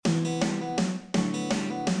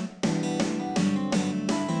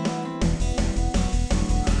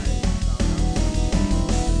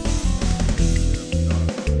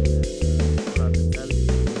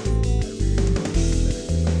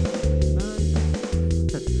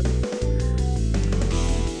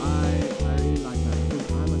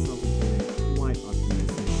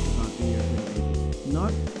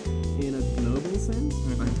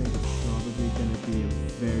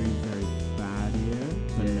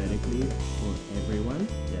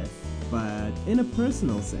in a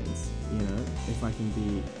personal sense, if I can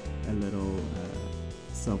be a little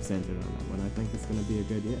self-centered on that one, I think it's going to be a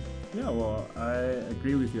good year. Yeah, well, I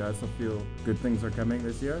agree with you. I also feel good things are coming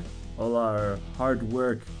this year. All our hard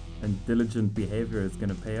work and diligent behavior is going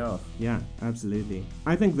to pay off. Yeah, absolutely.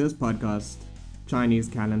 I think this podcast, Chinese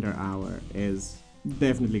Calendar Hour, is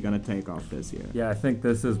definitely going to take off this year. Yeah, I think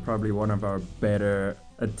this is probably one of our better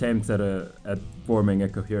attempts at forming a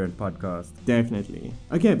coherent podcast. Definitely.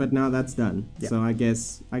 Okay, but now that's done. Yeah. So I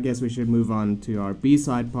guess we should move on to our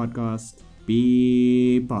B-side podcast,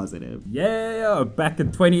 Be Positive. Yeah, back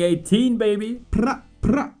in 2018, baby. Pra,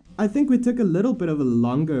 pra. I think we took a little bit of a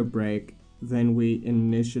longer break than we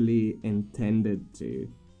initially intended to.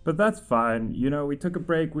 But that's fine. We took a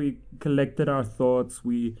break. We collected our thoughts.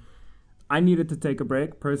 I needed to take a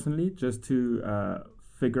break personally just to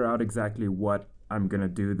figure out exactly what I'm going to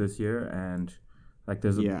do this year. And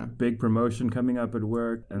there's a big promotion coming up at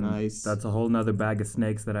work. And nice. That's a whole nother bag of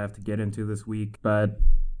snakes that I have to get into this week. But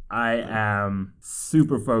I am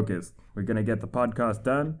super focused. We're going to get the podcast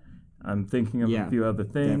done. I'm thinking of a few other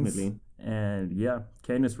things. Definitely. And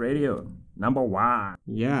Canis Radio, #1.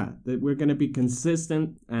 Yeah, we're going to be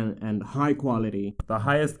consistent and high quality. The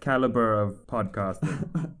highest caliber of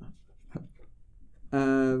podcasting.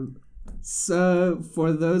 So,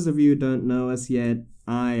 for those of you who don't know us yet,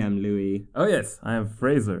 I am Louis. Oh, yes, I am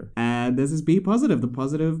Fraser. And this is Be Positive, the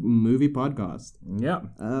positive movie podcast. Yeah.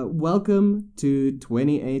 Welcome to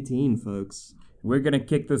 2018, folks. We're going to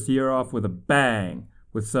kick this year off with a bang,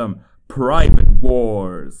 with some Private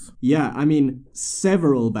Wars. Yeah, I mean,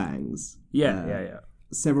 several bangs. Yeah.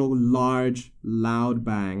 Several large, loud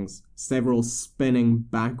bangs. Several spinning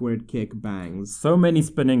backward kick bangs. So many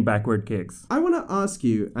spinning backward kicks. I want to ask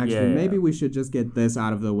you, actually, maybe we should just get this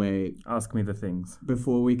out of the way. Ask me the things.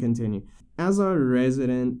 Before we continue. As our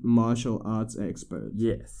resident martial arts expert.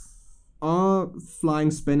 Yes. Are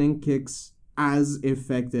flying spinning kicks as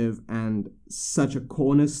effective and such a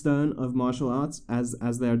cornerstone of martial arts as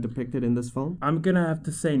they are depicted in this film? I'm going to have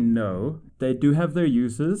to say no. They do have their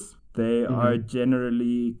uses. They are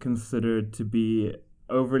generally considered to be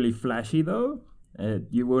overly flashy, though.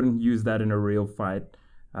 You wouldn't use that in a real fight.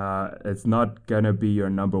 It's not going to be your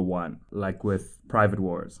number one, like with Private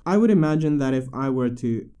Wars. I would imagine that if I were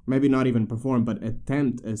to, maybe not even perform, but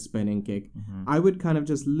attempt a spinning kick, I would kind of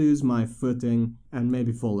just lose my footing and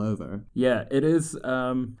maybe fall over. Yeah, it is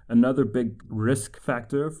another big risk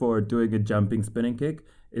factor for doing a jumping spinning kick,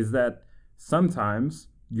 is that sometimes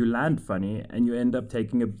you land funny and you end up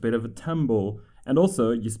taking a bit of a tumble. And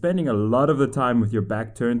also, you're spending a lot of the time with your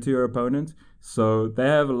back turned to your opponent, so they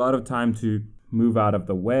have a lot of time to move out of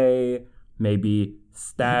the way, maybe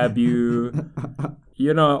stab you,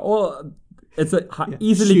 or it's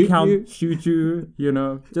easily shoot you,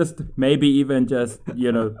 just maybe even just,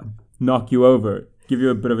 knock you over, give you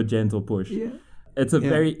a bit of a gentle push. Yeah. It's a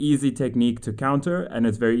very easy technique to counter, and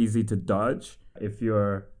it's very easy to dodge if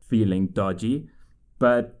you're feeling dodgy,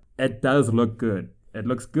 but it does look good. It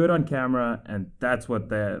looks good on camera, and that's what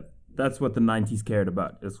the 90s cared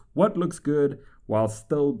about, is what looks good while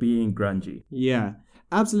still being grungy. Yeah,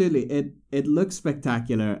 absolutely. It looks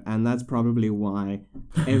spectacular, and that's probably why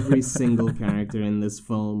every single character in this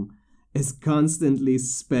film is constantly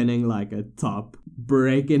spinning like a top,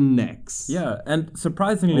 breaking necks. Yeah, and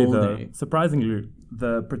surprisingly,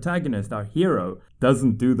 the protagonist, our hero,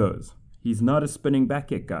 doesn't do those. He's not a spinning back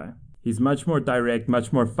kick guy. He's much more direct,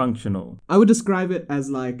 much more functional. I would describe it as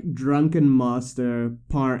like drunken master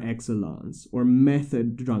par excellence, or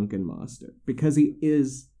method drunken master, because he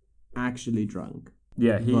is actually drunk.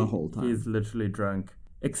 Yeah, the whole time. He's literally drunk,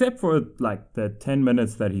 except for the 10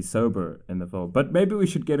 minutes that he's sober in the film. But maybe we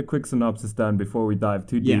should get a quick synopsis done before we dive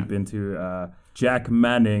too deep into Jack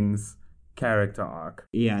Manning's character arc.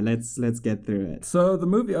 Yeah, let's get through it. So the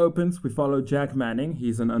movie opens. We follow Jack Manning.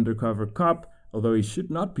 He's an undercover cop, although he should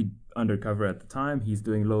not be undercover at the time. He's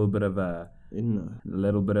doing a little bit of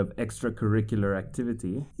extracurricular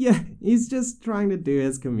activity. Yeah, he's just trying to do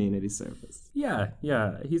his community service. Yeah.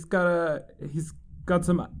 He's got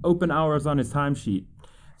some open hours on his timesheet.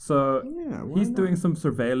 So he's doing some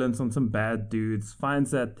surveillance on some bad dudes,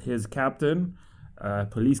 finds that his captain,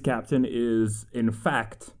 police captain, is in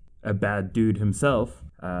fact a bad dude himself.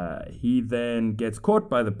 He then gets caught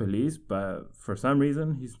by the police, but for some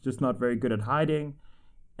reason he's just not very good at hiding,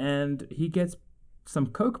 and he gets some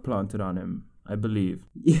coke planted on him, I believe.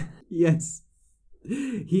 Yeah, yes.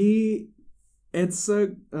 It's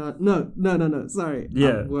so... No, sorry. Yeah.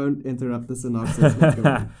 I won't interrupt the synopsis.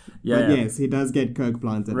 Yes, he does get coke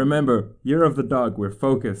planted. Remember, Year of the Dog, we're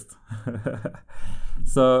focused.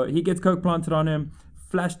 So he gets coke planted on him,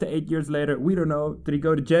 Flash to 8 years later. We don't know. Did he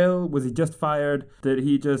go to jail? Was he just fired? Did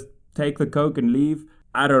he just take the coke and leave?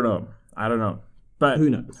 I don't know. But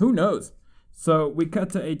Who knows? So we cut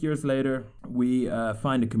to 8 years later. We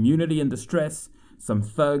find a community in distress. Some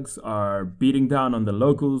thugs are beating down on the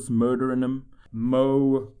locals, murdering them.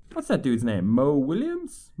 What's that dude's name? Mo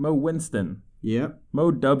Williams? Mo Winston? Yep.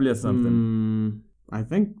 Mo W something. I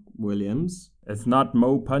think Williams. It's not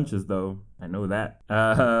Mo Punches, though. I know that.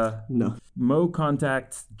 No. Mo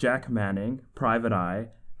contacts Jack Manning, Private Eye,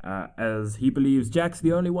 as he believes Jack's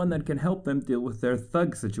the only one that can help them deal with their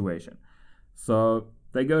thug situation. So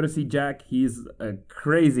they go to see Jack. He's a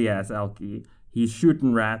crazy-ass alkie. He's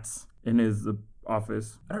shooting rats in his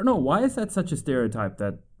office. I don't know. Why is that such a stereotype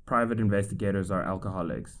that private investigators are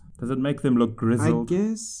alcoholics? Does it make them look grizzled? I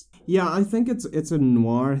guess. Yeah, I think it's a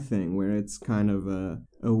noir thing where it's kind of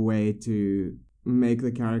a way to make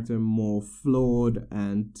the character more flawed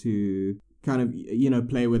and to kind of,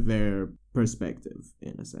 play with their perspective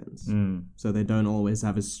in a sense. So they don't always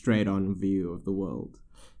have a straight-on view of the world.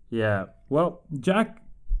 Yeah. Well, Jack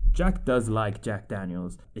does like Jack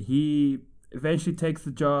Daniels. He eventually takes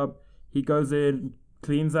the job. He goes in,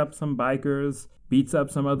 cleans up some bikers, beats up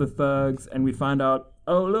some other thugs, and we find out,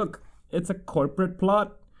 oh, look, it's a corporate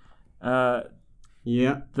plot.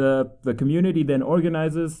 Yeah. The community then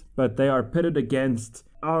organizes, but they are pitted against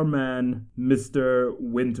our man, Mr.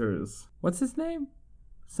 Winters. What's his name?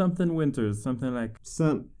 Something Winters. Something like...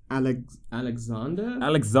 Alexander?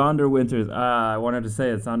 Alexander Winters. I wanted to say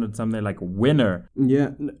it sounded something like winner. Yeah.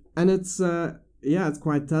 And it's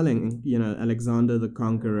quite telling. Alexander the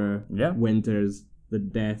Conqueror. Yeah. Winters, the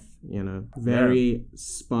death. Very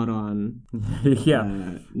spot on.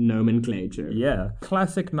 Yeah. Nomenclature. Yeah.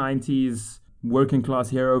 Classic 90s working class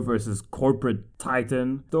hero versus corporate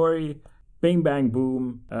titan story. Bing bang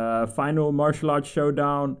boom. Final martial arts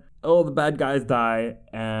showdown. All the bad guys die,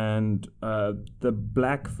 and the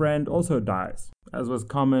black friend also dies, as was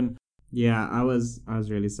common. Yeah, I was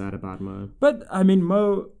really sad about Mo. But I mean,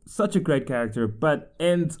 Mo, such a great character, but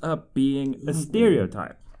ends up being a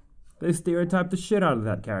stereotype. They stereotype the shit out of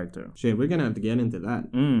that character. Shit, we're gonna have to get into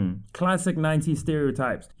that. Classic 90s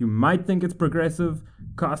stereotypes. You might think it's progressive,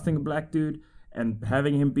 casting a black dude and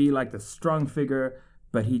having him be like the strong figure,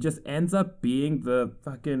 but he just ends up being the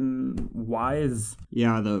fucking wise...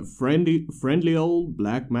 Yeah, the friendly old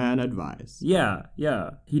black man advice. Yeah.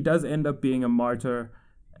 He does end up being a martyr,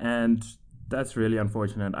 and that's really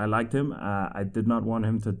unfortunate. I liked him. I did not want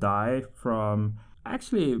him to die from...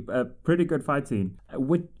 Actually, a pretty good fight scene.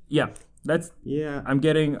 I'm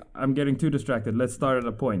getting too distracted. Let's start at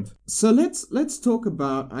a point. So let's talk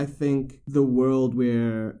about, I think, the world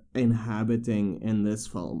we're inhabiting in this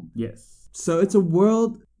film. Yes. So it's a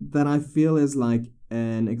world that I feel is like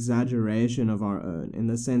an exaggeration of our own, in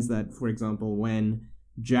the sense that, for example, when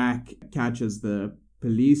Jack catches the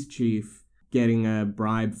police chief getting a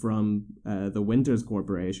bribe from the Winters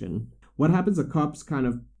Corporation, what happens? The cops kind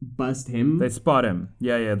of bust him. They spot him.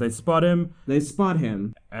 Yeah, they spot him.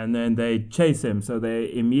 And then they chase him. So they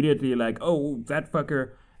immediately like, oh, that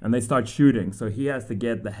fucker. And they start shooting. So he has to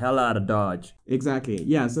get the hell out of Dodge. Exactly.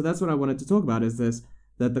 Yeah, so that's what I wanted to talk about, is this,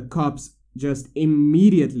 that the cops just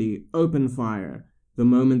immediately open fire the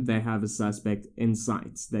moment they have a suspect in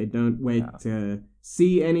sight. They don't wait to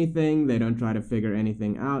see anything. They don't try to figure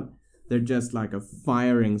anything out. They're just like a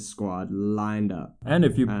firing squad lined up. And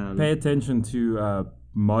if you pay attention to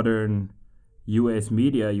modern U.S.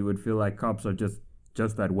 media, you would feel like cops are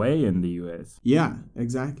just that way in the U.S. Yeah,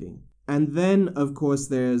 exactly. And then, of course,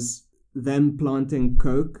 there's them planting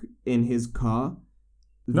coke in his car.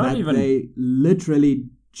 They literally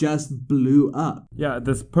just blew up. Yeah,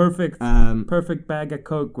 this perfect bag of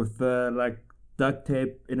coke with the duct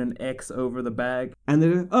tape in an X over the bag. And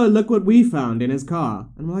they're, oh, look what we found in his car.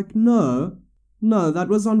 And I'm like, no, that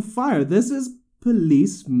was on fire. This is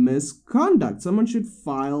police misconduct. Someone should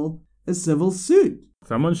file a civil suit.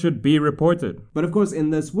 Someone should be reported. But of course, in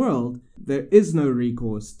this world, there is no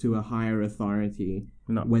recourse to a higher authority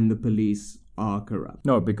when the police are corrupt.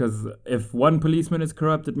 No, because if one policeman is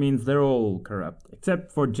corrupt, it means they're all corrupt,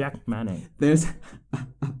 except for Jack Manning.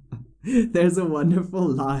 There's a wonderful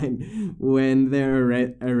line when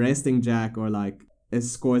they're arresting Jack or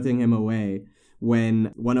escorting him away,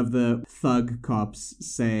 when one of the thug cops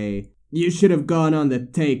say, "You should have gone on the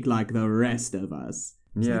take like the rest of us."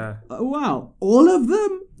 It's yeah. Oh, wow, all of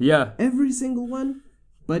them? Yeah. Every single one?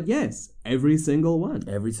 But yes, every single one.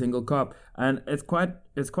 Every single cop. And it's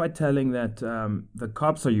quite telling that the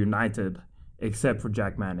cops are united, except for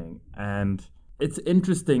Jack Manning. And it's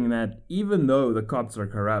interesting that even though the cops are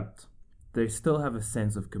corrupt, they still have a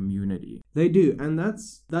sense of community. They do, and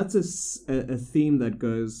that's a theme that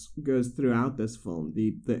goes throughout this film.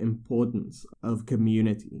 The importance of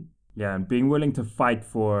community. Yeah, and being willing to fight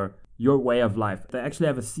for your way of life. They actually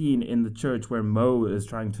have a scene in the church where Mo is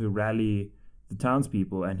trying to rally the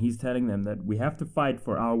townspeople, and he's telling them that we have to fight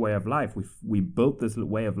for our way of life. We built this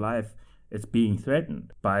way of life. It's being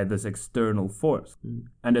threatened by this external force,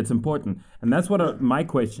 and it's important. And that's what my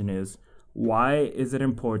question is. Why is it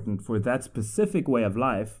important for that specific way of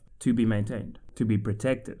life to be maintained, to be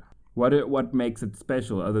protected? What makes it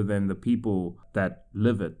special other than the people that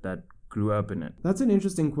live it, that grew up in it? That's an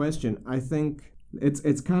interesting question. I think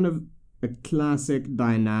it's kind of a classic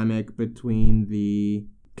dynamic between the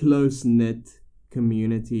close-knit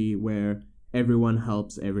community where everyone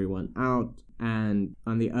helps everyone out, and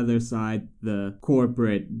on the other side, the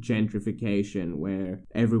corporate gentrification where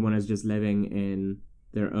everyone is just living in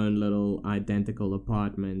their own little identical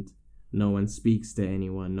apartment. No one speaks to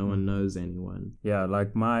anyone. No one knows anyone. Yeah,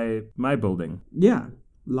 like my building. Yeah,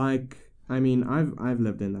 like, I mean, I've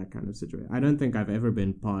lived in that kind of situation. I don't think I've ever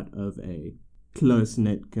been part of a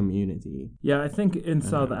close-knit community. Yeah, I think in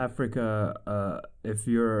South Africa, if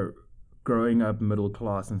you're growing up middle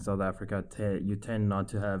class in South Africa, you tend not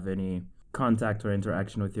to have any contact or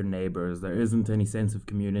interaction with your neighbors. There isn't any sense of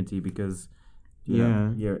community because you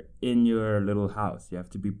know, you're in your little house. You have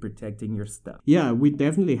to be protecting your stuff. Yeah, we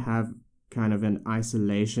definitely have kind of an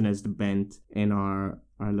isolationist bent in our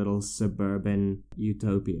little suburban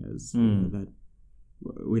utopias. You know, that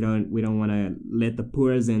we don't want to let the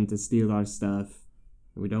poors in to steal our stuff.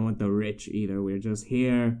 We don't want the rich either. We're just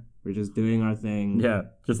here. We're just doing our thing. Yeah,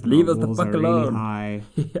 just leave us the fuck alone. Really high.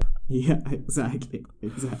 Yeah, exactly.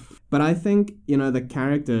 But I think, the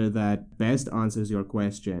character that best answers your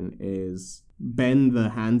question is Ben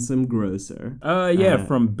the handsome grocer.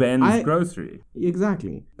 From Ben's Grocery.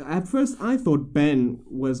 Exactly. At first, I thought Ben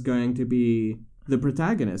was going to be the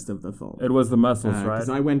protagonist of the film. It was the muscles, right? Because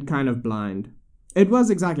I went kind of blind. It was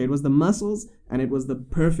the muscles, and it was the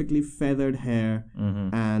perfectly feathered hair,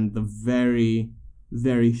 and the very,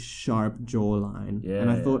 very sharp jawline. Yeah,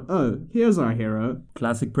 and I thought, oh, here's our hero.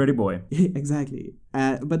 Classic pretty boy. Exactly.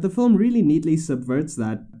 But the film really neatly subverts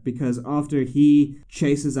that, because after he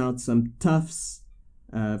chases out some toughs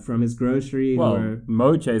from his grocery...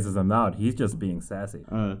 Mo chases him out. He's just being sassy.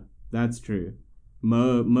 That's true.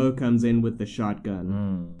 Mo comes in with the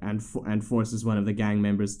shotgun and forces one of the gang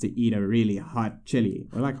members to eat a really hot chili,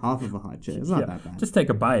 or like half of a hot chili. It's not that bad. Just take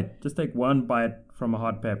a bite. Just take one bite from a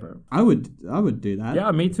hot pepper. I would do that.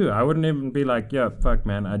 Yeah, me too. I wouldn't even be like, yeah, fuck,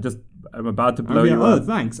 man. I'm about to blow you up. Oh,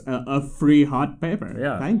 thanks. A free hot pepper.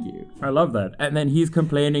 Yeah. Thank you. I love that. And then he's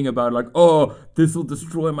complaining about like, oh, this will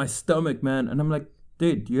destroy my stomach, man. And I'm like,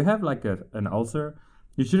 dude, do you have like an ulcer?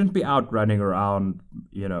 You shouldn't be out running around,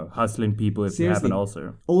 hustling people if you have an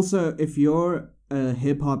ulcer. Also, if you're a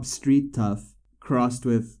hip-hop street tough crossed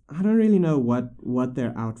with... I don't really know what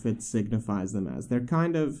their outfit signifies them as.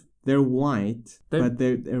 They're white, but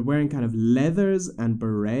they're wearing kind of leathers and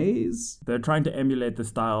berets. They're trying to emulate the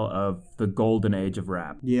style of the golden age of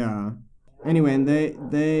rap. Yeah. Anyway, and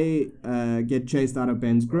they get chased out of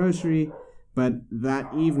Ben's grocery, but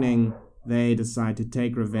that evening they decide to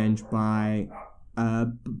take revenge by...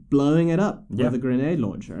 blowing it up with a grenade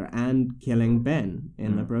launcher and killing Ben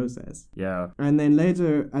in the process. Yeah. And then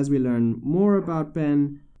later, as we learn more about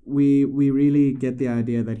Ben, we really get the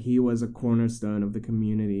idea that he was a cornerstone of the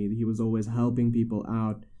community. He was always helping people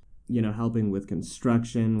out, helping with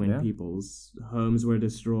construction when people's homes were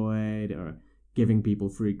destroyed, or giving people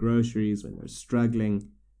free groceries when they're struggling.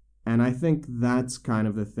 And I think that's kind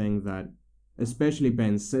of the thing that, especially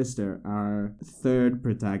Ben's sister, our third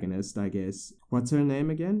protagonist, I guess. What's her name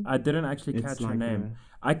again? I didn't actually catch her name.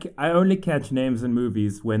 I only catch names in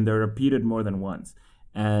movies when they're repeated more than once.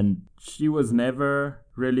 And she was never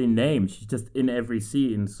really named. She's just in every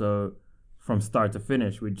scene. So from start to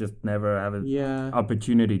finish, we just never have an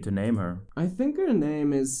opportunity to name her. I think her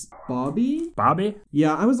name is Bobby. Bobby?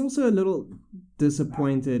 Yeah, I was also a little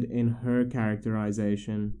disappointed in her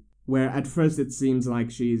characterization, where at first it seems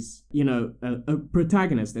like she's, a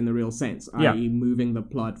protagonist in the real sense, i.e. moving the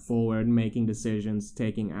plot forward, making decisions,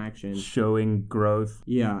 taking action. Showing growth.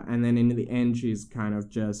 Yeah, and then in the end she's kind of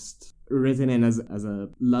just written in as a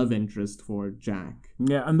love interest for Jack.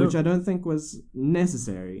 Yeah, which I don't think was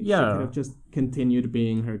necessary. Yeah. She could have just continued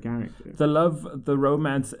being her character. The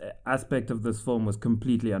romance aspect of this film was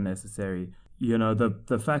completely unnecessary.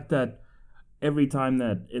 The fact that every time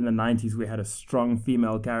that in the 90s we had a strong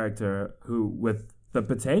female character who with the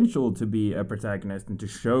potential to be a protagonist and to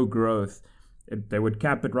show growth They would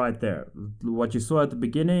cap it right there. What you saw at the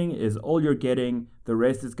beginning is all you're getting. The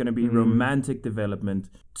rest is going to be romantic development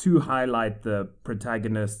to highlight the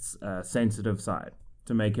protagonist's sensitive side,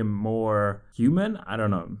 to make him more human, I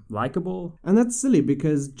don't know, likable. And that's silly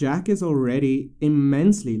because Jack is already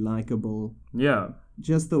immensely likable. Yeah.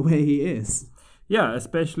 Just the way he is. Yeah,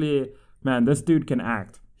 especially, man, this dude can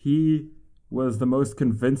act. He was the most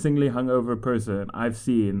convincingly hungover person I've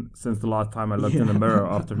seen since the last time I looked in the mirror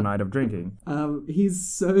after a night of drinking. He's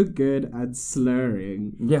so good at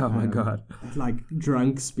slurring. Yeah, oh my God. Like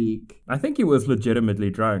drunk speak. I think he was legitimately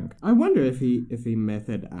drunk. I wonder if he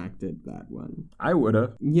method acted that one. I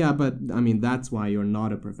would've. Yeah, but I mean that's why you're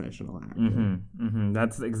not a professional actor.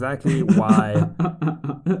 That's exactly why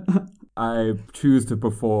I choose to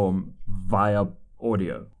perform via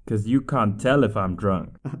audio, because you can't tell if I'm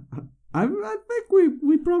drunk. I think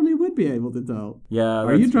we probably would be able to tell. Yeah.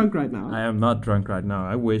 Are you drunk right now? I am not drunk right now.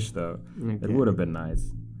 I wish, though. Okay. It would have been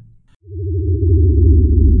nice.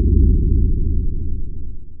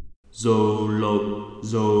 Zolo,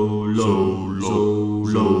 Zolo, Zolo,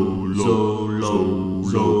 Zolo, Zolo,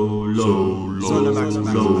 Zolo,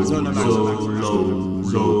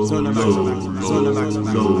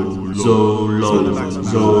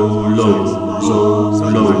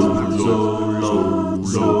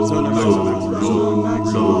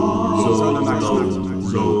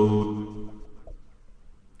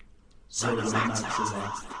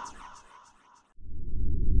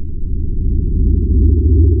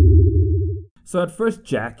 So at first,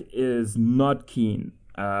 Jack is not keen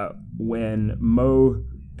when Mo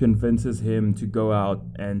convinces him to go out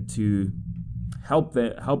and to help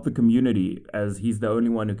the community, as he's the only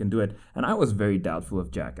one who can do it. And I was very doubtful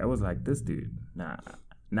of Jack. I was like, this dude,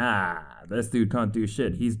 nah, this dude can't do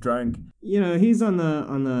shit. He's drunk. You know, he's on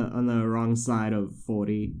the wrong side of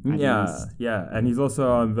 40. Yeah, and he's also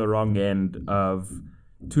on the wrong end of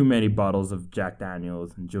too many bottles of Jack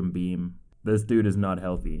Daniels and Jim Beam. This dude is not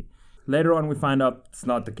healthy. Later on, we find out it's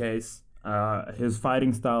not the case. His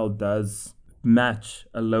fighting style does match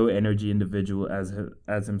a low-energy individual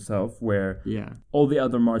as himself, where all the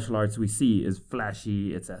other martial arts we see is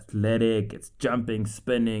flashy, it's athletic, it's jumping,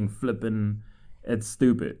 spinning, flipping, it's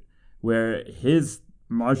stupid. Where his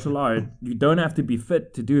martial art, you don't have to be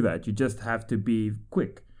fit to do that. You just have to be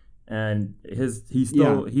quick. And he's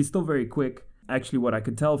still very quick. Actually, what I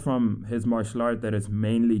could tell from his martial art, that is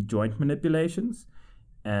mainly joint manipulations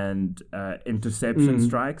and interception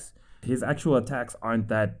strikes. His actual attacks aren't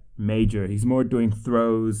that major. He's more doing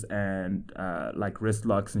throws and like wrist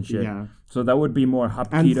locks and shit. Yeah. So that would be more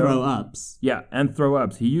Hapkido. And throw ups. Yeah, and throw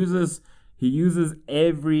ups. He uses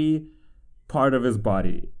every part of his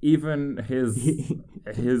body, even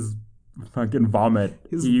his fucking vomit.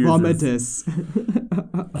 His vomitus.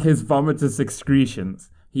 His vomitus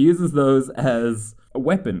excretions. He uses those as a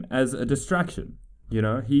weapon, as a distraction. You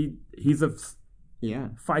know, he's a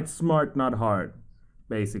fight smart, not hard,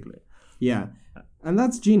 basically. Yeah, and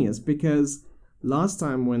that's genius, because last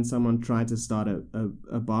time when someone tried to start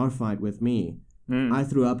a bar fight with me, I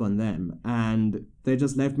threw up on them, and they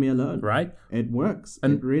just left me alone. Right? It works.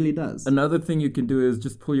 It really does. Another thing you can do is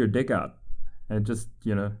just pull your dick out and just,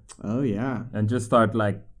 you know. Oh, yeah. And just start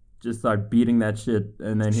beating that shit,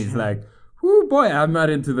 and then he's like, whoo, boy, I'm not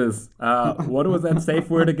into this. What was that safe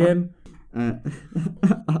word again?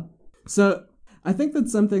 So, I think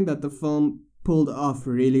that's something that the film pulled off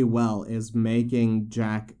really well, is making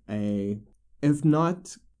Jack a, if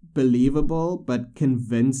not believable, but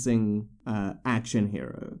convincing action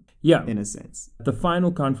hero. Yeah. In a sense. The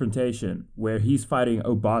final confrontation where he's fighting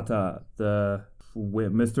Obata,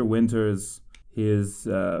 Mr. Winters, his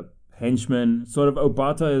henchman. Sort of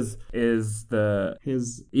Obata is the...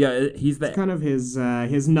 he's kind of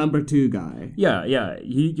his number two guy. Yeah.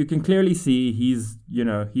 You can clearly see he's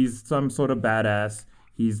some sort of badass.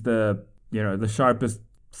 He's the sharpest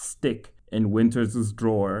stick in Winters'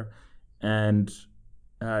 drawer, and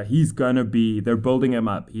they're building him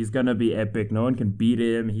up. He's gonna be epic. No one can beat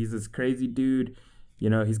him. He's this crazy dude. You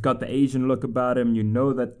know, he's got the Asian look about him. You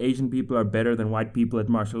know that Asian people are better than white people at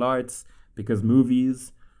martial arts because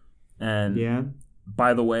movies. And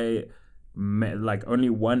by the way, like only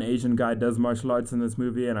one Asian guy does martial arts in this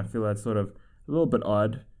movie, and I feel that's sort of a little bit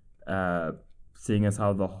odd, seeing as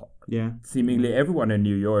how seemingly everyone in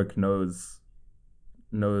New York knows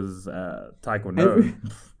Taekwondo.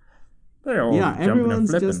 They're all jumping everyone's and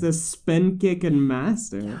flipping. just a spin kicking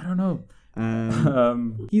master. I don't know.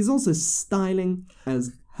 He's also styling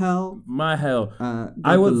as hell. My hell.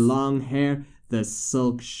 The long hair, the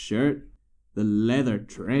silk shirt, the leather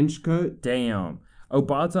trench coat. Damn.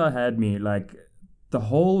 Obata had me like the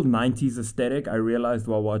whole 90s aesthetic, I realized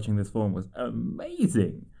while watching this film, was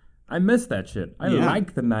amazing. I miss that shit. I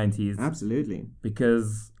like the 90s. Absolutely.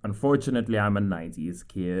 Because, unfortunately, I'm a 90s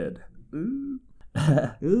kid. Ooh.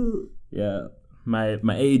 Yeah, my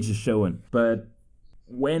age is showing. But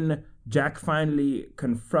when Jack finally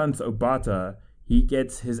confronts Obata, he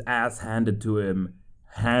gets his ass handed to him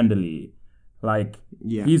handily. Like,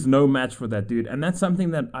 he's no match for that dude. And that's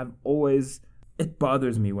something that I've always... It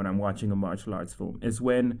bothers me when I'm watching a martial arts film, is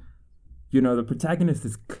when, the protagonist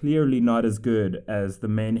is clearly not as good as the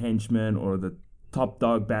main henchman or the top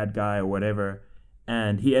dog bad guy or whatever,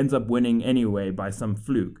 and he ends up winning anyway by some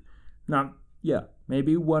fluke. Now, yeah,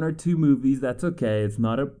 maybe 1 or 2 movies, that's okay. It's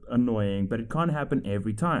not annoying, but it can't happen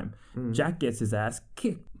every time. Jack gets his ass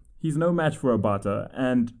kicked. He's no match for Obata,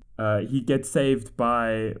 and he gets saved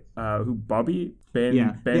by Bobby?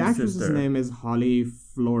 Ben's the actress's sister. name is Holly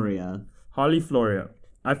Floria. Holly Floria.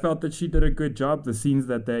 I felt that she did a good job. The scenes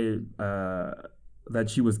that that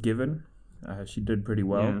she was given, she did pretty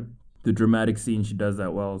well. Yeah. The dramatic scene, she does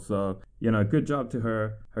that well. So, good job to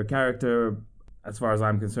her. Her character, as far as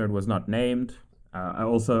I'm concerned, was not named. I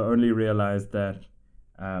also only realized that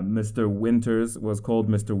Mr. Winters was called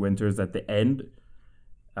Mr. Winters at the end.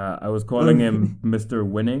 I was calling him Mr.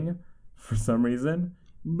 Winning for some reason.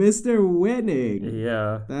 Mr. Winning.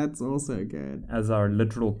 Yeah. That's also good. As our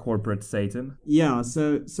literal corporate Satan. Yeah,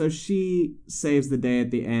 so she saves the day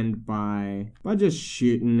at the end by just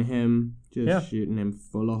shooting him. Shooting him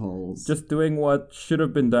full of holes. Just doing what should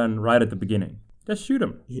have been done right at the beginning. Just shoot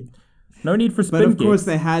him. Yeah. No need for spin But of kicks. course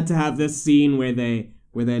they had to have this scene where they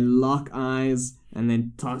lock eyes and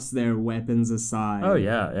then toss their weapons aside. Oh,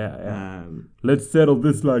 yeah. Let's settle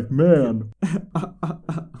this like man.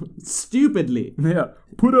 Stupidly. Yeah.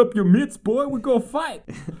 Put up your mitts, boy. We go fight.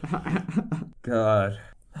 God.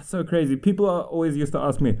 That's so crazy. People always used to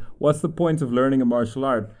ask me, what's the point of learning a martial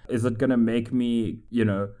art? Is it going to make me,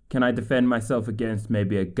 can I defend myself against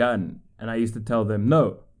maybe a gun? And I used to tell them,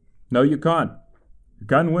 no, you can't.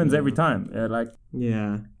 Gun wins every time.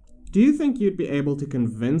 Yeah. Do you think you'd be able to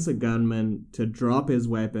convince a gunman to drop his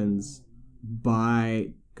weapons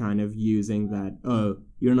by kind of using that,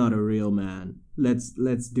 you're not a real man.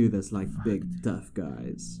 Let's do this like big tough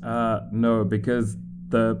guys. No, because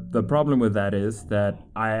the problem with that is that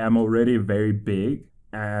I am already very big,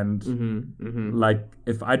 and like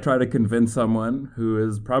if I try to convince someone who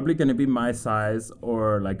is probably going to be my size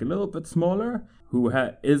or like a little bit smaller, who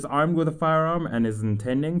is armed with a firearm and is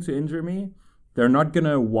intending to injure me, they're not going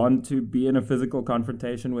to want to be in a physical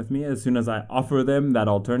confrontation with me. As soon as I offer them that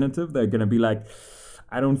alternative, they're going to be like,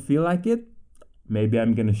 I don't feel like it. Maybe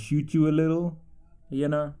I'm going to shoot you a little,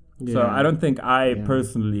 Yeah. So I don't think I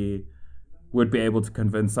personally would be able to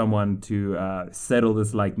convince someone to settle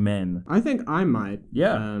this like men. I think I might.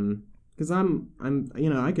 Yeah. Because I'm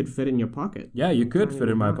I could fit in your pocket. Yeah, you could fit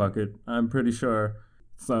in my pocket. I'm pretty sure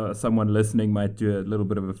someone listening might do a little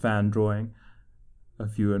bit of a fan drawing. A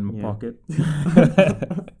few in my pocket.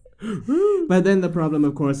 But then the problem,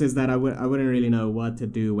 of course, is that I wouldn't really know what to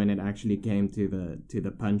do when it actually came to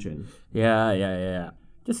the punching. Yeah.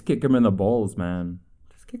 Just kick him in the balls, man.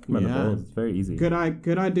 Just kick him in the balls. It's very easy. Could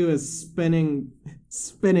I do a spinning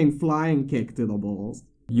flying kick to the balls?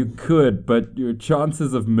 You could, but your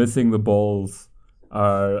chances of missing the balls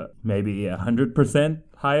are maybe 100%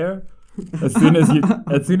 higher. As soon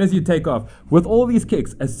as you take off with all these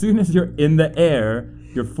kicks, as soon as you're in the air,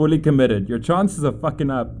 you're fully committed. Your chances of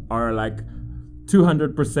fucking up are like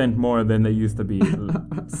 200% more than they used to be.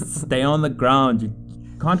 Stay on the ground. You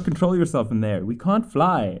can't control yourself in there. We can't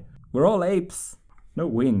fly. We're all apes, no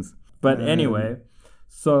wings. But anyway,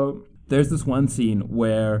 so there's this one scene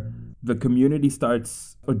where the community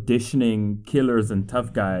starts auditioning killers and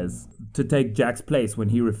tough guys to take Jack's place when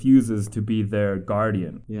he refuses to be their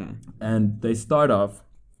guardian. Yeah. And they start off,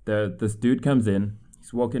 this dude comes in,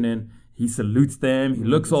 he's walking in, he salutes them, he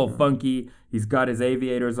looks all funky, he's got his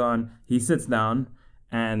aviators on, he sits down,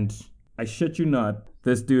 and I shit you not,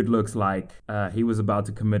 this dude looks like he was about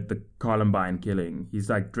to commit the Columbine killing. He's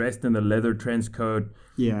like dressed in the leather trench coat,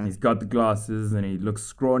 he's got the glasses, and he looks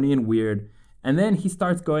scrawny and weird. And then he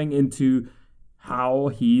starts going into how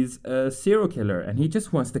he's a serial killer and he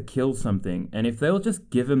just wants to kill something. And if they'll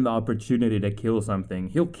just give him the opportunity to kill something,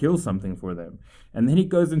 he'll kill something for them. And then he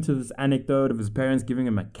goes into this anecdote of his parents giving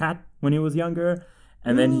him a cat when he was younger.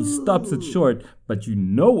 And then he stops it short. But you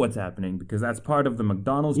know what's happening because that's part of the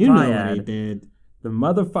McDonald's triad. You know what he did. The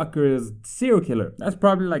motherfucker is serial killer. That's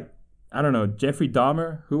probably like, I don't know, Jeffrey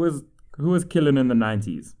Dahmer? Who was killing in the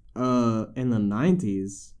 90s? In the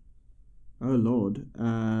 90s? Oh, Lord.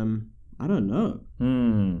 I don't know.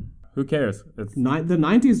 who cares? It's The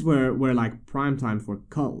 90s were like prime time for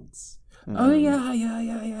cults. oh yeah.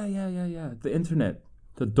 The internet,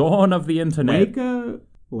 the dawn of the internet.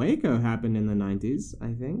 Waco happened in the 90s,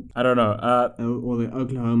 I think. I don't know. Or the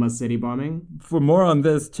Oklahoma City bombing. For more on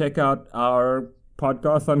this, check out our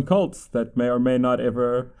podcast on cults that may or may not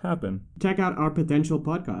ever happen. Check out our potential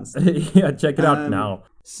podcast. Yeah, check it out now.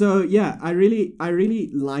 So yeah, I really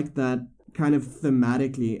like that kind of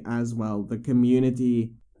thematically as well. The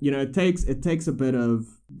community, it takes a bit of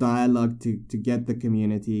dialogue to get the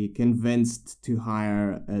community convinced to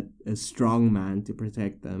hire a strong man to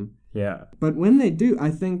protect them. Yeah. But when they do,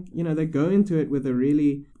 I think, they go into it with a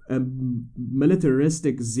really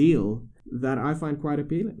militaristic zeal that I find quite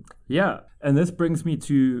appealing. Yeah, and this brings me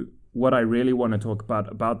to what I really want to talk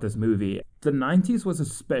about this movie. The 90s was a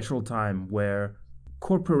special time where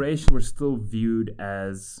corporations were still viewed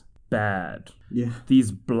as bad. Yeah.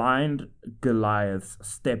 These blind Goliaths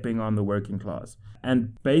stepping on the working class.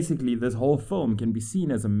 And basically, this whole film can be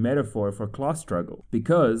seen as a metaphor for class struggle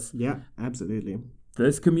because Yeah, absolutely.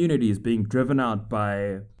 this community is being driven out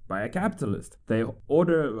by a capitalist. They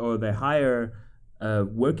hire a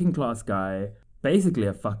working class guy, basically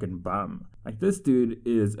a fucking bum. Like, this dude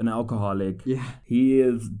is an alcoholic. Yeah. He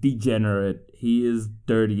is degenerate. He is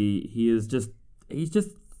dirty. He's just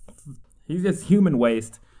human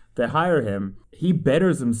waste. They hire him. He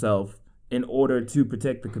betters himself in order to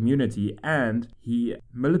protect the community, and he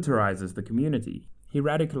militarizes the community. He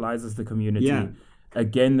radicalizes the community. Yeah.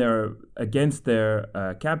 Against their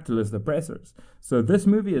capitalist oppressors. So this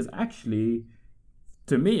movie is actually,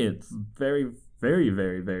 to me, it's very, very,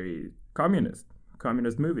 very, very communist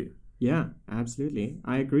movie. Yeah, absolutely.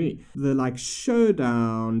 I agree. The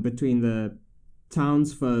showdown between the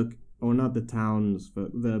townsfolk, or not the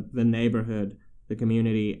townsfolk, the neighborhood, the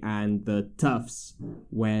community, and the toughs,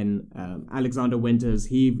 when Alexander Winters,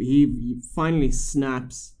 he finally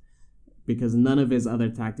snaps because none of his other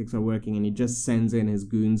tactics are working, and he just sends in his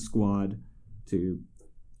goon squad to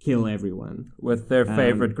kill everyone. With their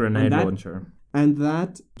favorite grenade launcher. And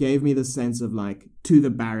that gave me the sense of to the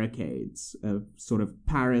barricades, a sort of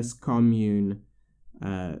Paris Commune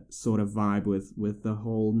sort of vibe with the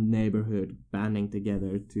whole neighborhood banding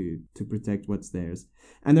together to protect what's theirs.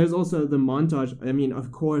 And there's also the montage. I mean,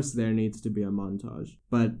 of course there needs to be a montage,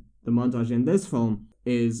 but the montage in this film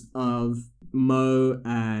is of Mo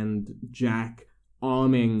and Jack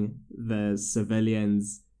arming the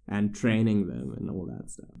civilians and training them and all that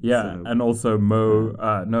stuff. Yeah, so, and also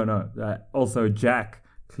also Jack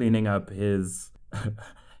cleaning up his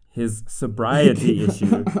sobriety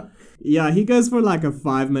issue. Yeah, he goes for a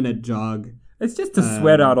 5-minute jog. It's just to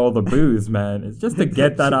sweat out all the booze, man. It's just to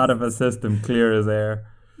get that out of a system clear as air.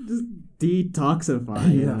 Just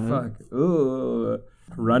detoxify. Yeah, fuck. Ooh.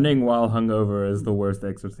 Running while hungover is the worst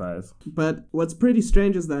exercise. But what's pretty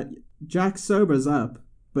strange is that Jack sobers up,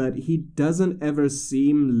 but he doesn't ever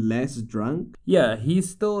seem less drunk. Yeah, he's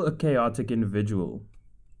still a chaotic individual.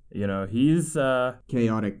 He's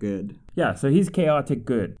chaotic good. Yeah, so he's chaotic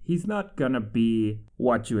good. He's not gonna be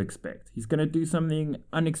what you expect. He's gonna do something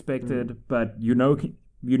unexpected, but you know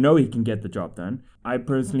he can get the job done. I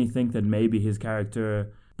personally think that maybe his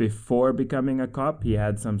character, before becoming a cop, he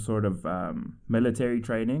had some sort of military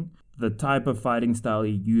training. The type of fighting style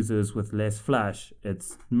he uses with less flash,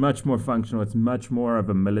 it's much more functional. It's much more of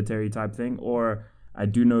a military type thing. Or I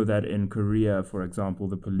do know that in Korea, for example,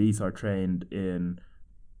 the police are trained in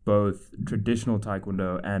both traditional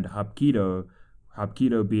taekwondo and hapkido.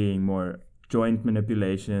 Hapkido being more joint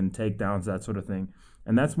manipulation, takedowns, that sort of thing.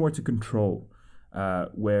 And that's more to control,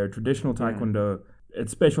 where traditional taekwondo...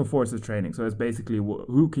 It's special forces training, so it's basically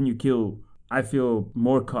who can you kill. I feel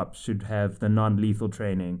more cops should have the non-lethal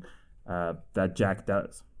training that Jack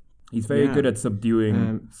does. He's very good at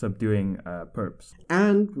subduing perps.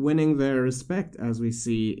 And winning their respect, as we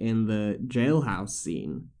see in the jailhouse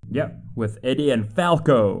scene. Yeah, with Eddie and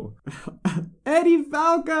Falco. Eddie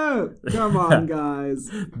Falco! Come on, guys.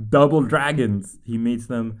 Double dragons. He meets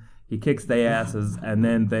them, he kicks their asses, and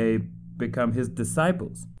then they become his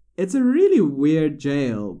disciples. It's a really weird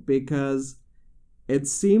jail because it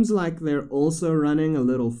seems like they're also running a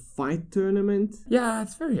little fight tournament. Yeah,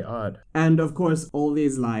 it's very odd. And of course, all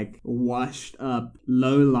these washed up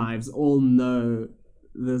lowlives all know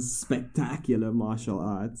the spectacular martial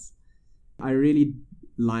arts. I really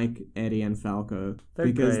like Eddie and Falco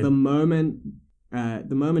because great. the moment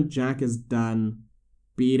Jack is done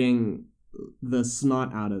beating the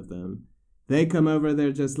snot out of them, they come over,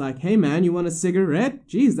 they're just like, hey man, you want a cigarette?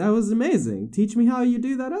 Jeez, that was amazing. Teach me how you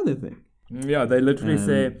do that other thing. Yeah, they literally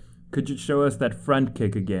say, could you show us that front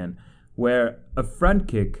kick again? Where a front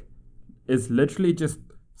kick is literally just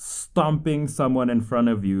stomping someone in front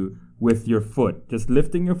of you with your foot, just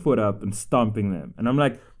lifting your foot up and stomping them. And I'm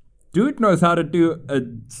like, dude knows how to do a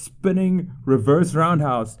spinning reverse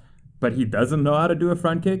roundhouse, but he doesn't know how to do a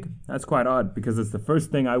front kick? That's quite odd, because it's the first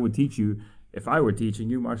thing I would teach you if I were teaching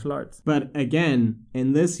you martial arts. But again,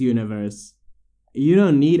 in this universe, you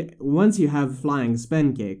don't need, once you have flying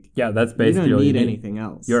spin kick, Yeah, that's you basically don't all you need need. anything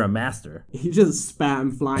else. You're a master. You just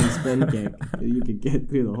spam flying spin kick. You could get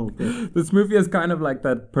through the whole thing. This movie is kind of like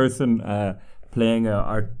that person playing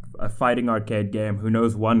a fighting arcade game who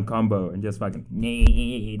knows one combo and just fucking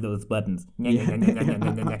those buttons.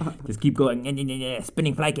 Just keep going.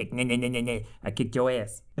 Spinning fly kick. I kicked your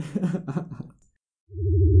ass.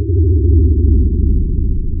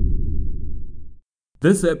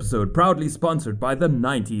 This episode proudly sponsored by the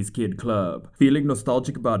 90s Kid Club. Feeling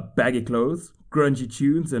nostalgic about baggy clothes, grungy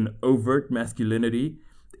tunes, and overt masculinity?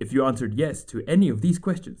 If you answered yes to any of these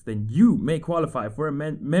questions, then you may qualify for a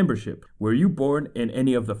membership. Were you born in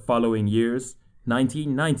any of the following years?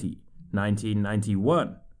 1990,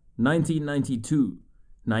 1991, 1992,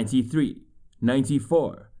 93,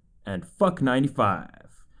 94, and fuck 95.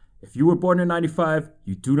 If you were born in 95,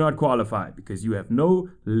 you do not qualify because you have no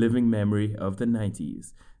living memory of the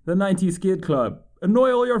 90s. The 90s Kid Club.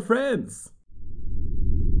 Annoy all your friends.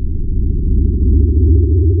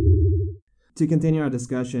 To continue our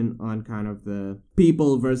discussion on kind of the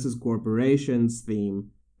people versus corporations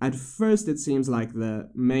theme, at first it seems like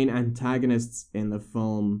the main antagonists in the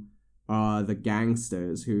film are the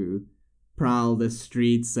gangsters who prowl the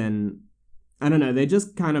streets and, I don't know, they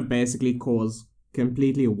just kind of basically cause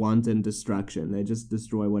completely wanton destruction. They just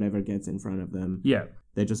destroy whatever gets in front of them. Yeah.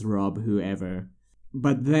 They just rob whoever.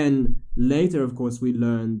 But then later, of course, we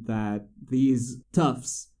learned that these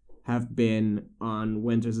toughs have been on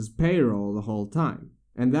Winters' payroll the whole time.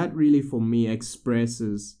 And that really, for me,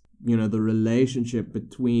 expresses, the relationship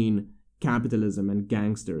between capitalism and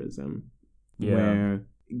gangsterism. Yeah. Where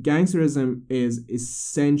gangsterism is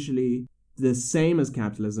essentially the same as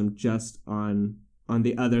capitalism, just on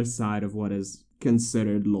the other side of what is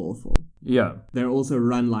considered lawful. Yeah. They're also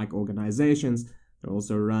run like organizations. They're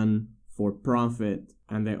also run for profit,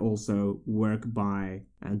 and they also work by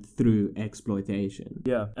and through exploitation.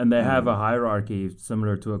 Yeah. And they have a hierarchy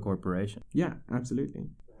similar to a corporation. Yeah, absolutely.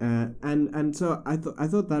 And so I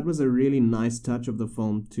thought that was a really nice touch of the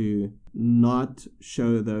film to not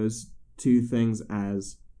show those two things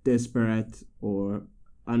as disparate or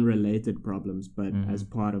unrelated problems, but as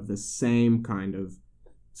part of the same kind of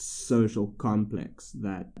social complex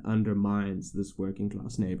that undermines this working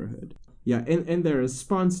class neighborhood. Yeah, in their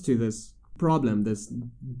response to this problem, this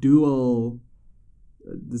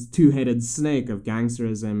two-headed snake of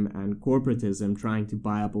gangsterism and corporatism trying to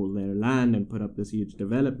buy up all their land and put up this huge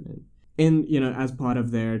development. As part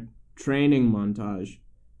of their training montage,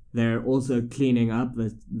 they're also cleaning up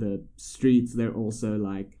the streets. They're also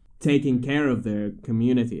like taking care of their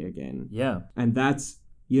community again. Yeah. And that's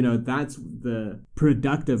the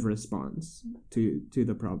productive response to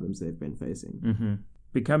the problems they've been facing. Mm-hmm.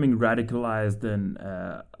 Becoming radicalized and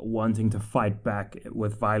wanting to fight back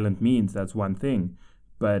with violent means, that's one thing.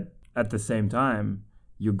 But at the same time,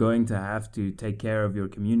 you're going to have to take care of your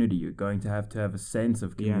community. You're going to have a sense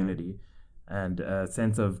of community and a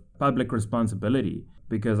sense of public responsibility.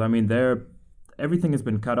 Because, everything has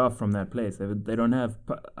been cut off from that place. They don't have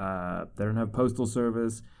postal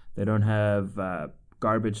service. They don't have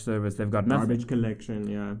garbage service. They've got nothing. Garbage collection,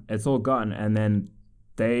 yeah. It's all gone, and then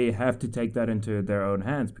they have to take that into their own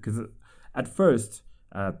hands because at first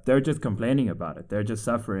they're just complaining about it. They're just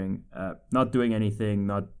suffering, not doing anything,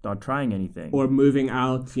 not trying anything, or moving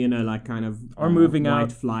out. Like kind of moving white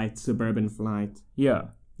out, flight, suburban flight. Yeah.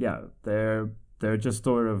 They're just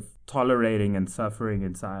sort of tolerating and suffering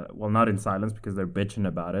in silence. Well, not in silence because they're bitching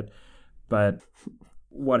about it, but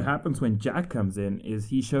what happens when Jack comes in is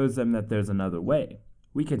he shows them that there's another way.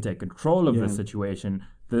 We can take control of the situation.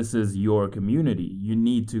 This is your community. You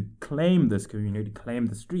need to claim this community, claim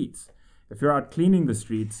the streets. If you're out cleaning the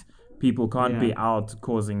streets, people can't be out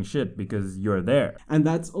causing shit because you're there. And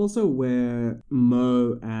that's also where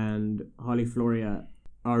Mo and Holly Floria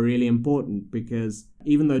are really important, because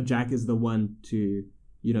even though Jack is the one to,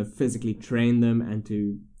 physically train them and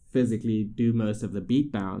to physically do most of the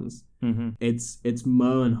beatdowns, it's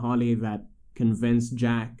Mo and Holly that convince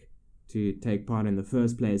Jack to take part in the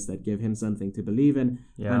first place, that give him something to believe in,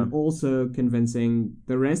 and also convincing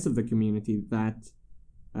the rest of the community that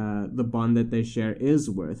the bond that they share is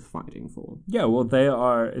worth fighting for. Yeah, well, they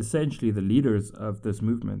are essentially the leaders of this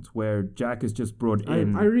movement, where Jack is just brought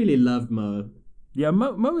in. I really loved Mo. Yeah,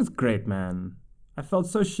 Mo is great, man. I felt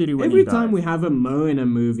so shitty when Every he died. time we have a Mo in a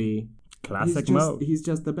movie, Classic Mo. He's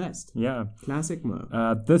just the best. Yeah. Classic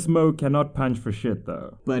Mo. This Mo cannot punch for shit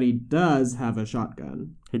though. But he does have a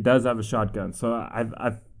shotgun. He does have a shotgun. So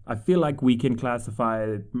I feel like we can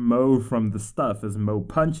classify Mo from the stuff as Mo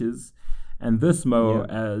punches, and this Mo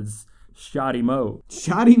as Shoddy Mo.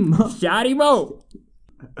 Shoddy Mo. Shoddy Mo.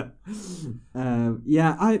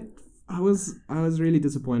 I was really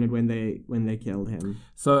disappointed when they killed him.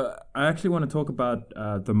 So I actually want to talk about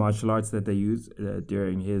the martial arts that they use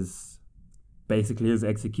during his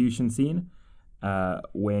execution scene,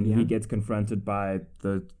 when he gets confronted by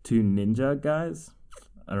the two ninja guys.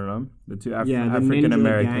 I don't know, the two African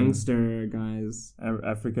American gangster guys,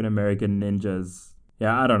 African American ninjas.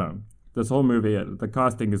 Yeah, I don't know. This whole movie, the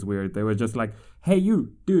casting is weird. They were just like, "Hey,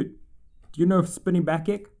 you, dude, do you know spinning back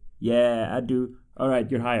kick? Yeah, I do. All right,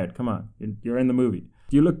 you're hired. Come on, you're in the movie.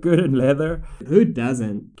 Do you look good in leather? Who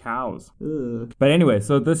doesn't? Cows." Ugh. But anyway,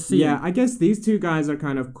 so this scene. Yeah, I guess these two guys are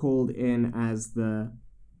kind of called in as the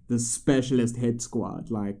specialist hit squad.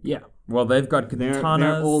 Like, yeah, well, they've got katanas.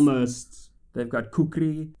 They're almost. They've got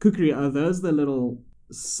kukri. Kukri, are those the little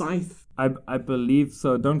scythe? I believe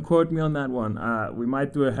so. Don't quote me on that one. We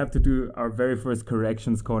might have to do our very first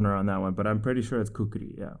corrections corner on that one, but I'm pretty sure it's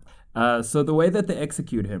kukri. Yeah. So the way that they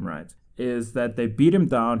execute him, right, is that they beat him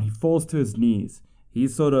down. He falls to his knees.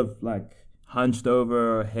 He's sort of like hunched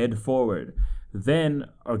over, head forward. Then,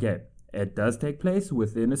 okay, it does take place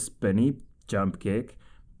within a spinny jump kick,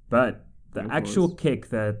 but the actual kick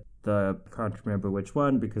that I can't remember which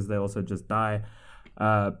one because they also just die.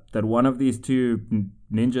 That one of these two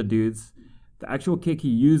ninja dudes, the actual kick he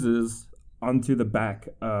uses onto the back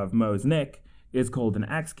of Mo's neck is called an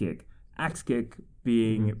axe kick. Axe kick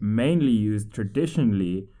being mainly used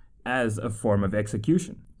traditionally as a form of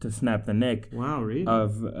execution to snap the neck really?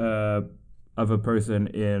 of a person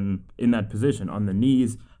in that position, on the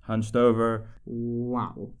knees, hunched over.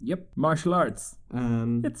 Wow. Yep, martial arts.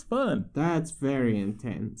 It's fun. That's very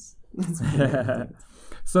intense. That's very intense.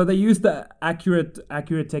 So they used the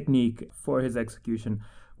accurate technique for his execution,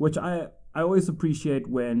 which I always appreciate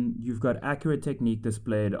when you've got accurate technique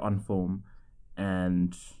displayed on film,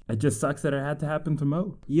 and it just sucks that it had to happen to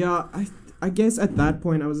Mo. Yeah, I guess at that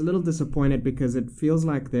point I was a little disappointed because it feels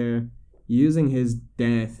like they're using his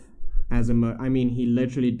death as I mean, he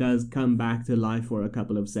literally does come back to life for a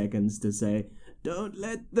couple of seconds to say, "Don't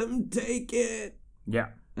let them take it." Yeah.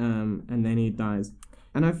 And then he dies.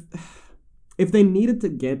 And if they needed to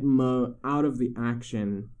get Mo out of the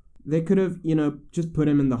action, they could have, just put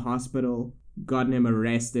him in the hospital, gotten him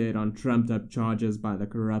arrested on trumped up charges by the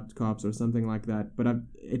corrupt cops or something like that. But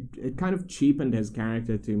it kind of cheapened his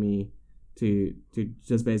character to me to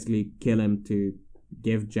just basically kill him to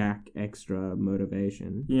give Jack extra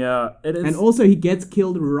motivation. Yeah, it is. And also he gets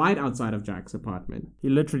killed right outside of Jack's apartment. He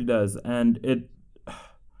literally does. And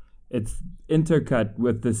it's intercut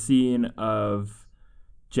with the scene of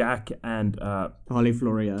Jack and Holly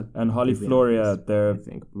Floria. And Holly Floria, I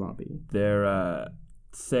think Bobby. Their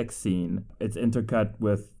sex scene. It's intercut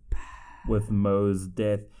with Mo's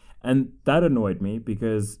death. And that annoyed me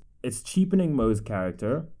because it's cheapening Mo's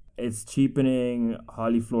character. It's cheapening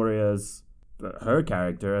Holly Floria's her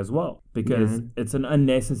character as well, because it's an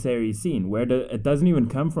unnecessary scene where it doesn't even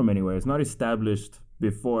come from anywhere. It's not established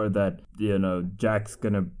before that, Jack's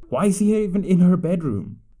gonna... Why is he even in her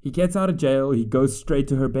bedroom? He gets out of jail, he goes straight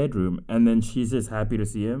to her bedroom, and then she's just happy to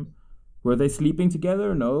see him. Were they sleeping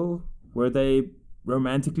together? No. Were they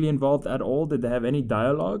romantically involved at all? Did they have any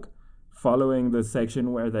dialogue following the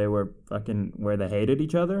section where they hated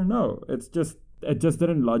each other? No. It just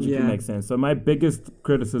didn't logically make sense. So my biggest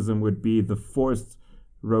criticism would be the forced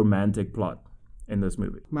romantic plot in this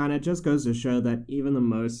movie. Man, it just goes to show that even the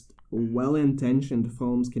most well-intentioned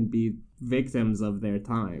films can be victims of their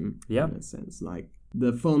time. Yeah. In a sense. Like,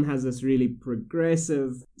 the film has this really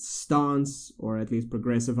progressive stance, or at least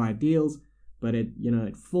progressive ideals, but it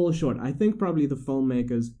falls short. I think probably the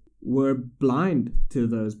filmmakers were blind to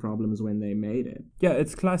those problems when they made it. Yeah,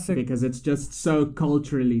 it's classic. Because it's just so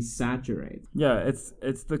culturally saturated. Yeah,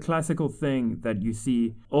 it's the classical thing that you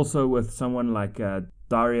see also with someone like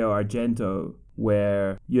Dario Argento,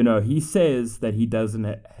 where, he says that he doesn't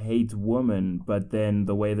hate women, but then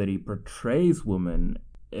the way that he portrays women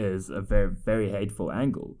is a very, very hateful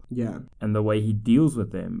angle. Yeah. And the way he deals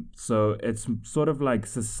with them. So it's sort of like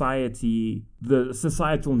the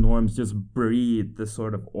societal norms just breed this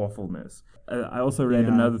sort of awfulness. I also read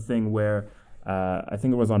another thing where, I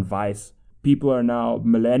think it was on Vice,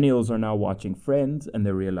 millennials are now watching Friends, and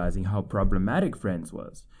they're realizing how problematic Friends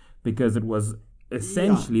was. Because it was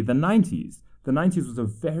essentially the 90s. The 90s was a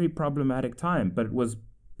very problematic time, but it was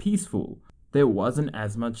peaceful. There wasn't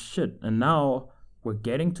as much shit. And now we're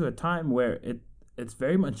getting to a time where it's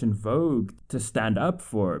very much in vogue to stand up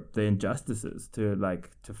for the injustices, to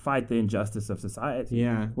fight the injustice of society.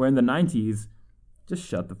 Yeah. Where in the 90s, just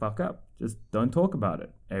shut the fuck up. Just don't talk about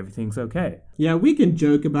it. Everything's okay. Yeah, we can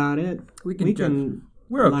joke about it. We can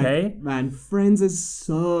We're okay. Man, Friends is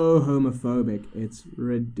so homophobic. It's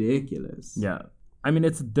ridiculous. Yeah. I mean,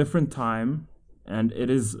 it's a different time, and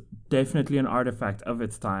it is definitely an artifact of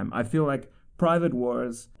its time. I feel like Private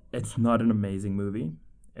Wars, it's not an amazing movie.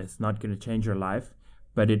 It's not going to change your life,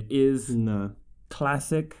 but it is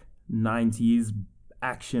classic 90s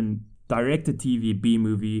action, direct-to-TV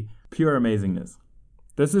B-movie, pure amazingness.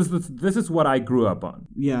 This is what I grew up on.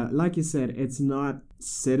 Yeah, like you said, it's not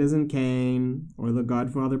Citizen Kane or The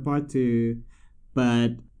Godfather Part 2, but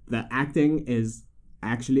the acting is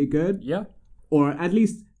actually good. Yeah. Or at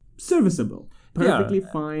least serviceable. Perfectly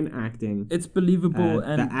fine acting. It's believable.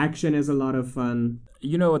 And the action is a lot of fun.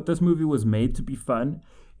 You know what? This movie was made to be fun.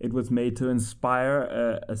 It was made to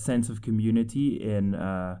inspire a sense of community in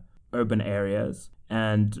urban areas.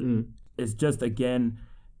 And it's just, again,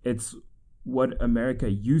 it's what America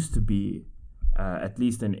used to be, at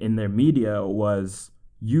least in their media, was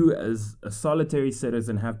you as a solitary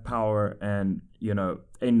citizen have power, and, you know,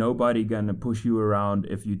 ain't nobody gonna push you around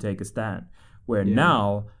if you take a stand. Where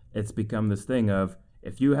now it's become this thing of,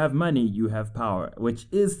 if you have money, you have power, which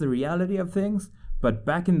is the reality of things. But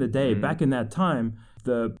back in the day, back in that time,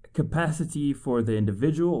 the capacity for the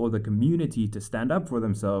individual or the community to stand up for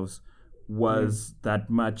themselves was that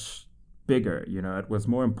much bigger. You know, it was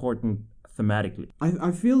more important thematically.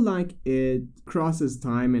 I feel like it crosses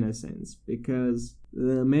time in a sense, because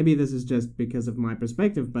maybe this is just because of my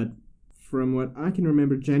perspective, but from what I can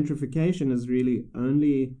remember, gentrification has really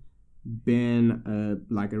only been a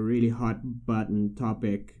really hot button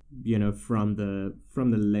topic, you know, from the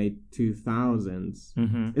late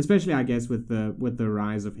 2000s, especially I guess with the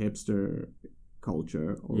rise of hipster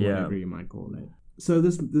culture, or whatever you might call it. So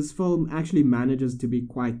this film actually manages to be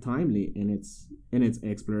quite timely in its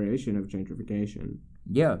exploration of gentrification.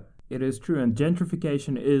 Yeah, it is true. And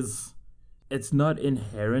gentrification it's not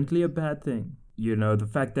inherently a bad thing. You know, the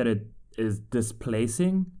fact that it is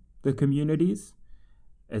displacing the communities,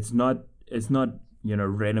 it's not, you know,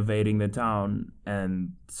 renovating the town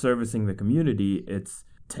and servicing the community. It's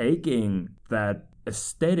taking that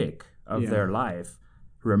aesthetic of their life,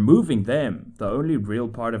 removing them, the only real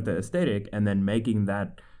part of the aesthetic, and then making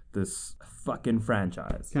that this fucking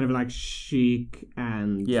franchise. Kind of like chic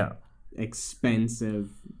and expensive.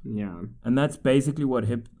 Yeah. And that's basically what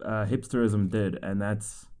hipsterism did, and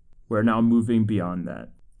we're now moving beyond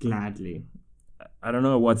that. Gladly. I don't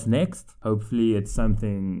know what's next. Hopefully it's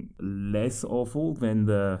something less awful than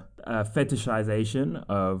the fetishization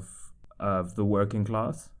of the working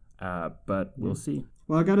class. But we'll see.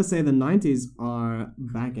 Well, I gotta say the 90s are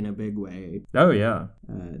back in a big way. Oh, yeah.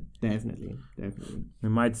 Definitely. We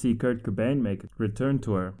might see Kurt Cobain make a return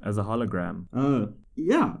tour as a hologram. Oh,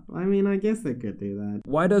 yeah. I mean, I guess they could do that.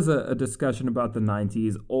 Why does a discussion about the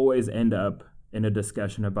 90s always end up in a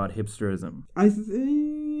discussion about hipsterism? I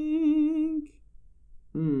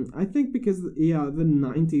think because the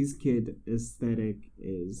 90s kid aesthetic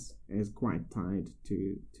is quite tied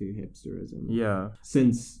to hipsterism. Yeah.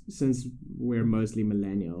 Since we're mostly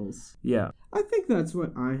millennials. Yeah. I think that's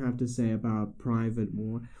what I have to say about Private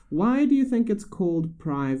War. Why do you think it's called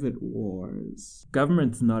Private Wars?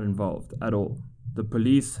 Government's not involved at all. The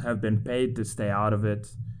police have been paid to stay out of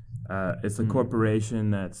it. It's a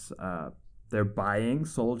corporation that's they're buying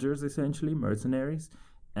soldiers, essentially, mercenaries.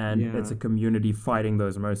 And it's a community fighting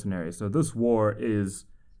those mercenaries. So this war is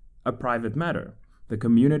a private matter. The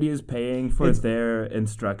community is paying for their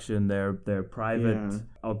instruction, their private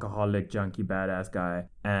alcoholic, junkie, badass guy,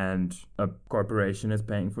 and a corporation is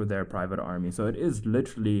paying for their private army. So it is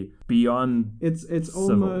literally beyond It's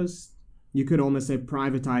civil. Almost, you could almost say,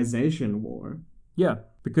 privatization war. Yeah,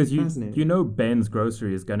 because you know Ben's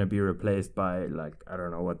Grocery is going to be replaced by, like, I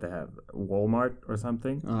don't know what they have, Walmart or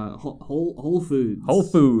something? Whole Foods. Whole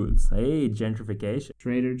Foods. Hey, gentrification.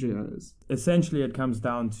 Trader Joe's. Essentially, it comes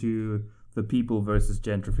down to the people versus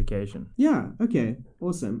gentrification. Yeah, okay,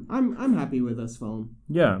 awesome. I'm happy with this film.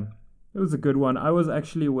 Yeah, it was a good one. I was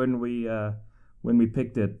actually, when we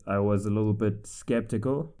picked it, I was a little bit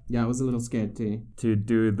skeptical. Yeah, I was a little scared too. To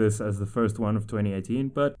do this as the first one of 2018,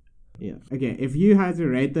 but... Yeah. Okay, if you had to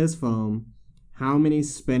rate this film, how many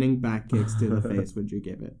spinning back kicks to the face would you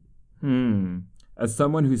give it? As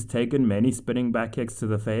someone who's taken many spinning back kicks to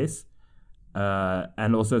the face,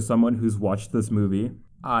 and also someone who's watched this movie,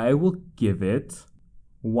 I will give it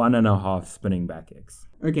 1.5 spinning back kicks.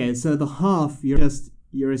 Okay, so the half, you're just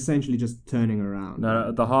you're essentially just turning around.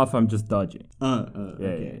 No, the half I'm just dodging. Yeah,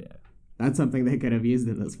 Yeah, yeah. That's something they could have used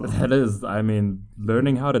in this film. That is, I mean,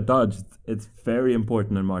 learning how to dodge, it's very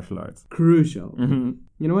important in martial arts. Crucial. Mm-hmm.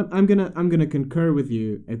 You know what? I'm gonna concur with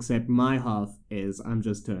you. Except my half is I'm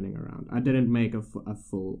just turning around. I didn't make a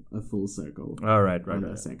full circle All right, on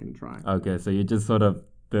right. the second try. Okay, so you just sort of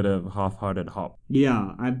did a half-hearted hop.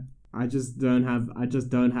 Yeah, I just don't have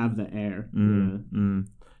the air. you know?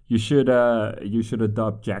 You should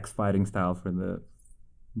adopt Jack's fighting style for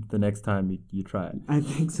the next time you try it. I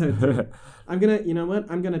think so too. I'm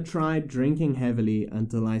gonna try drinking heavily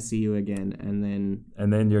until I see you again, and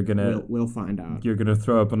then you're gonna we'll find out. you're gonna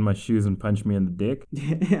throw up on my shoes and punch me in the dick.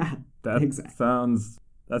 Yeah, That exactly.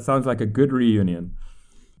 sounds like a good reunion.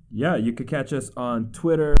 Yeah, you could catch us on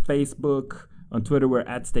Twitter, Facebook. On Twitter, we're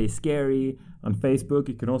 @StayScary. On Facebook,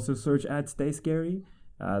 you can also search @StayScary.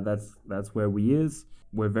 That's where we is.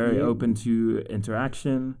 We're very Yep. open to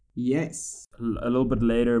interaction. Yes. A little bit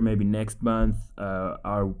later, maybe next month,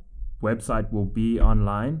 our website will be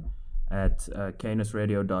online at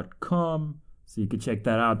canusradio.com. So you can check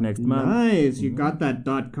that out next month. Nice. You got that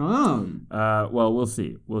 .com. Well, we'll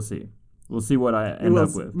see. We'll see what I end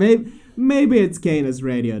up with. Maybe it's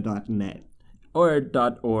canusradio.net. Or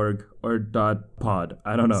 .org or .pod.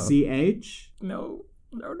 I don't know. CH? No.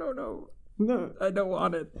 No. I don't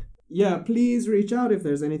want it. Yeah, please reach out if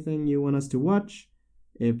there's anything you want us to watch.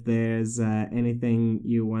 If there's anything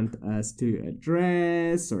you want us to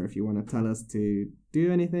address, or if you want to tell us to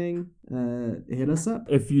do anything, hit us up.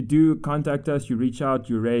 If you do contact us, you reach out,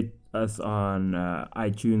 you rate us on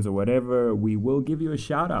iTunes or whatever, we will give you a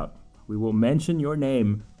shout out. We will mention your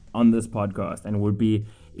name on this podcast and will be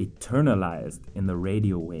eternalized in the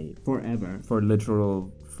radio wave Forever. for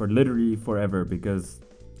literally forever, because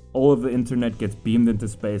all of the internet gets beamed into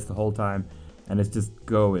space the whole time and it's just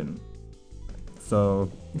going. So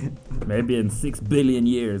maybe in 6 billion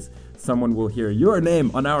years someone will hear your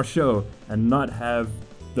name on our show and not have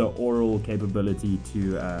the oral capability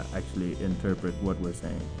to actually interpret what we're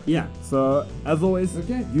saying. Yeah. So as always,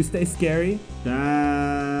 Okay. you stay scary.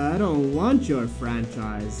 I don't want your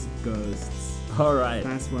franchise, ghosts. All right.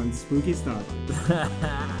 That's one spooky stuff.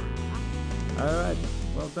 All right.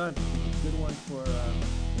 Well done. Good one for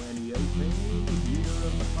when you leader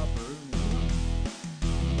of the poppers.